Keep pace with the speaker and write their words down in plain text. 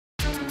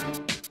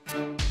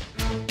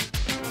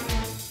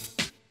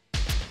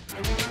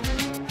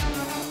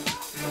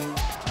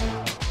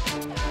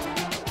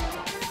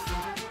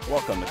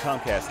Welcome to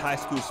Comcast High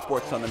School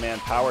Sports on Demand,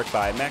 powered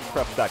by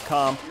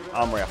MaxPreps.com.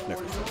 I'm Ralph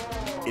Nickerson.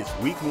 It's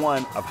week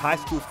one of high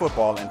school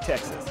football in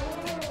Texas.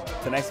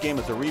 Tonight's game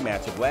is a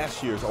rematch of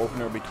last year's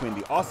opener between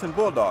the Austin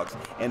Bulldogs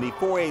and the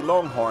 4A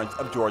Longhorns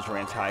of George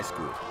Ranch High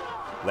School.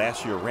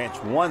 Last year,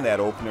 Ranch won that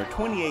opener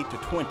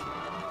 28-20.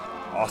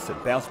 Austin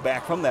bounced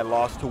back from that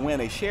loss to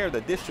win a share of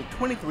the District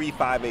 23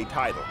 5A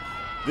title.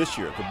 This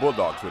year, the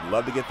Bulldogs would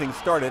love to get things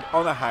started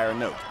on a higher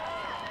note.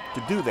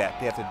 To do that,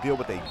 they have to deal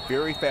with a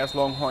very fast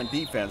Longhorn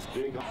defense,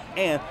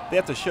 and they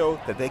have to show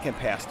that they can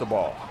pass the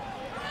ball.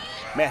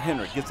 Matt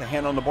Henry gets a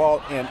hand on the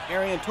ball, and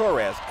Arian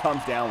Torres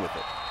comes down with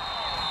it.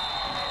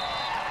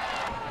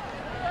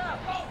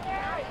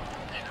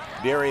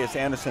 Darius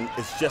Anderson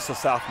is just a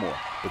sophomore,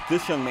 but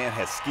this young man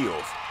has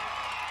skills.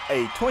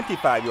 A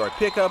 25-yard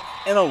pickup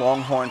and a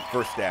Longhorn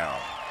first down.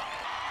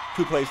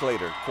 2 plays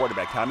later,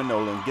 quarterback Tommy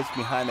Nolan gets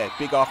behind that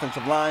big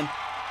offensive line.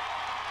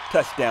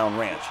 Touchdown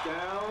Ranch.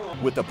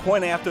 With the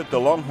point after, the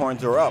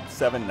Longhorns are up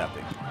 7-0. And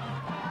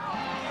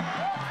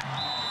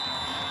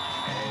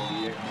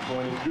the extra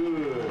point is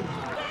good.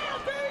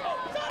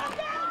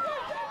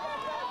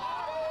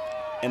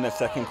 In the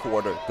second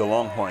quarter, the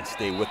Longhorns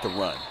stay with the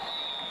run.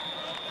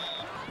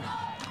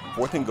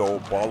 4th and goal,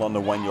 ball on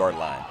the 1-yard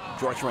line.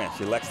 George Ranch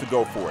elects to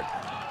go for it.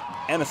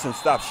 Anderson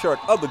stops short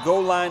of the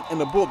goal line,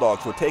 and the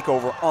Bulldogs will take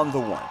over on the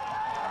 1.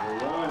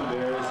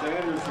 There's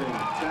Anderson,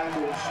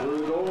 tackled through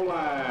the goal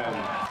line.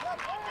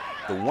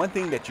 The one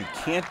thing that you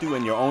can't do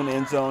in your own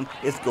end zone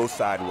is go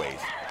sideways.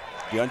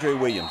 DeAndre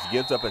Williams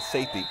gives up a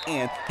safety,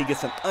 and he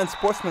gets an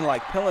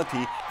unsportsmanlike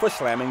penalty for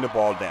slamming the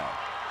ball down.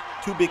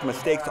 2 big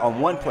mistakes on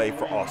one play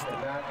for Austin.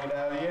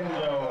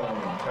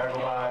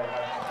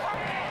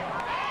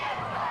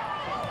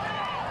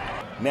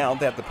 Now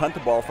they have to punt the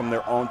ball from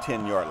their own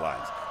 10-yard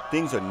lines.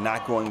 Things are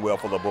not going well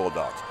for the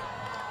Bulldogs.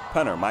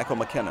 Punter Michael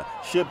McKenna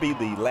should be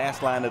the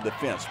last line of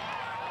defense,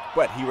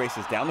 but he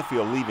races down the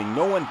field, leaving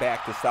no one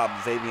back to stop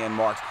Xavier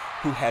Marks,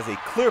 who has a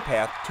clear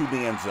path to the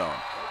end zone.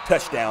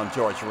 Touchdown,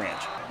 George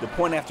Ranch. The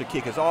point after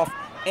kick is off,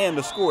 and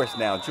the score is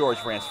now George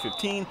Ranch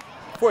 15,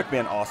 Fort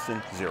Bend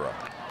Austin 0.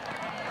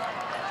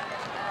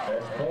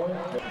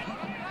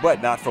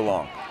 But not for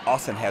long.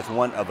 Austin has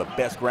one of the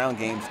best ground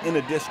games in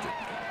the district.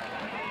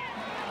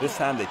 This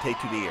time they take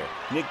to the air.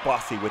 Nick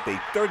Bossy with a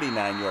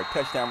 39-yard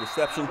touchdown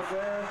reception.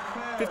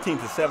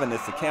 15-7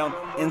 is the count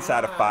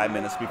inside of 5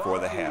 minutes before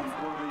the half.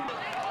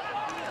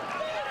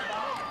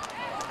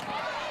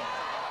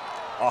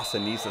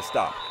 Austin needs a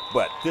stop,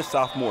 but this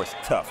sophomore is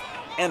tough.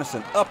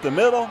 Anderson up the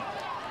middle.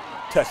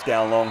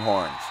 Touchdown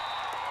Longhorns.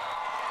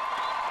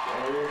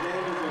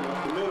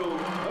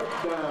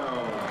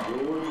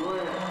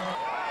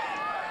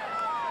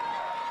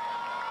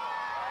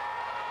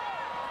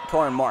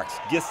 Torrin Marks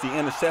gets the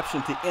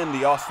interception to end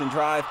the Austin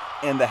drive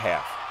and the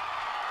half.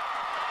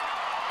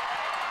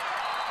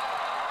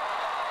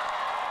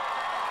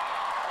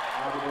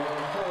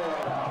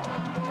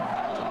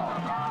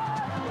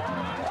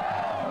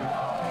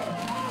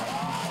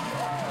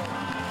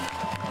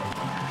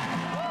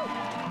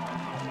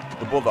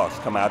 The Bulldogs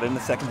come out in the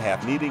second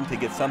half needing to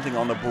get something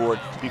on the board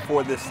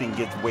before this thing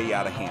gets way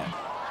out of hand.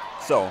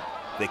 So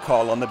they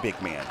call on the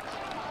big man.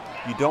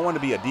 You don't want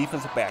to be a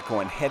defensive back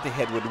going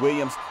head-to-head with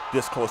Williams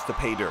this close to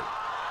pay dirt.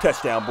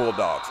 Touchdown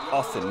Bulldogs.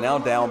 Austin now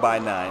down by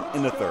 9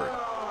 in the third.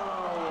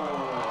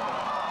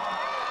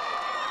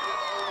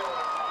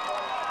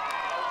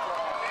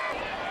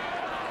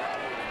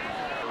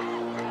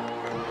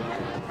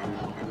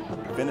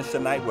 Finished the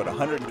night with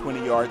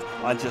 120 yards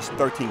on just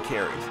 13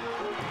 carries.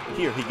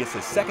 Here he gets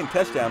his second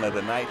touchdown of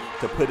the night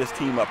to put his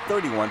team up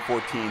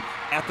 31-14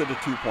 after the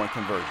 2-point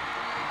conversion.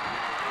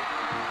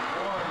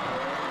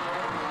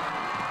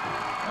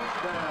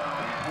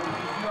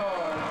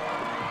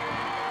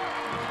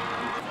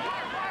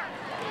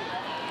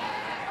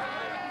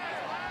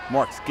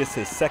 Marks gets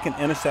his second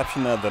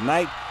interception of the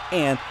night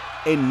and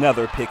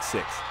another pick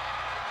 6.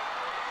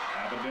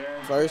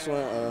 First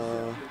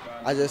one,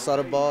 I just saw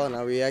the ball and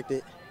I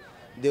reacted,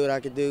 did what I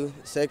could do.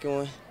 Second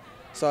one,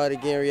 saw it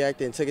again,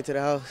 reacted, and took it to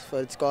the house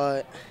for the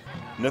squad.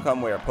 Nook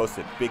Umware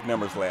posted big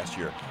numbers last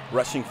year,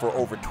 rushing for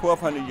over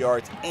 1,200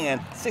 yards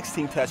and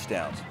 16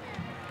 touchdowns.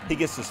 He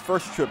gets his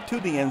first trip to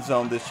the end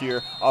zone this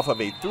year off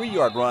of a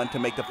 3-yard run to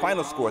make the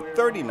final score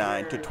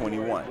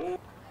 39-21.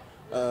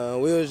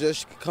 We was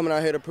just coming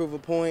out here to prove a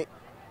point.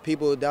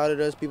 People doubted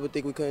us. People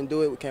think we couldn't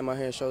do it. We came out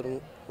here and showed them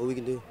what we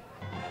can do.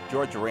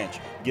 George Ranch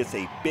gets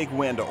a big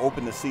win to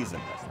open the season.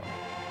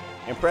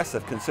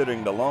 Impressive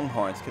considering the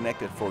Longhorns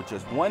connected for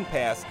just 1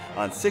 pass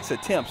on 6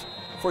 attempts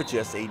for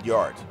just 8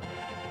 yards.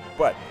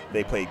 But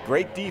they played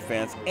great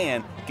defense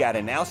and got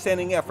an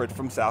outstanding effort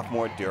from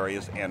sophomore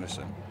Darius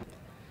Anderson.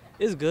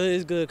 It's good.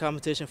 It's good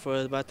competition for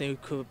us, but I think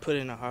we could put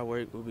in the hard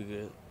work. We'll be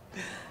good.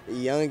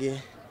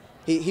 Youngin.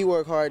 He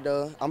worked hard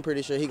though. I'm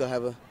pretty sure he gonna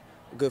have a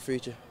good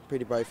future,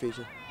 pretty bright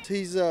future.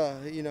 He's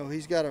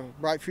he's got a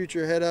bright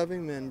future ahead of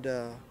him, and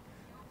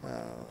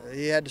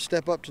he had to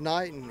step up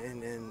tonight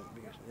and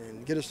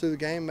get us through the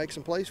game, make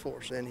some plays for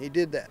us, and he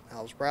did that.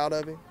 I was proud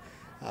of him.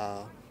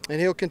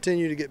 he'll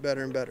continue to get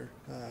better and better.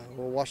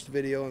 We'll watch the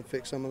video and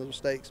fix some of the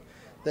mistakes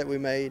that we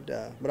made,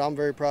 but I'm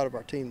very proud of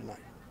our team tonight.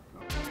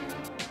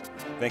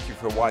 Thank you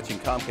for watching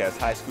Comcast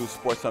High School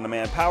Sports on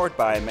Demand, powered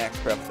by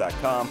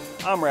MaxPreps.com.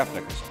 I'm Ralph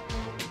Nickerson.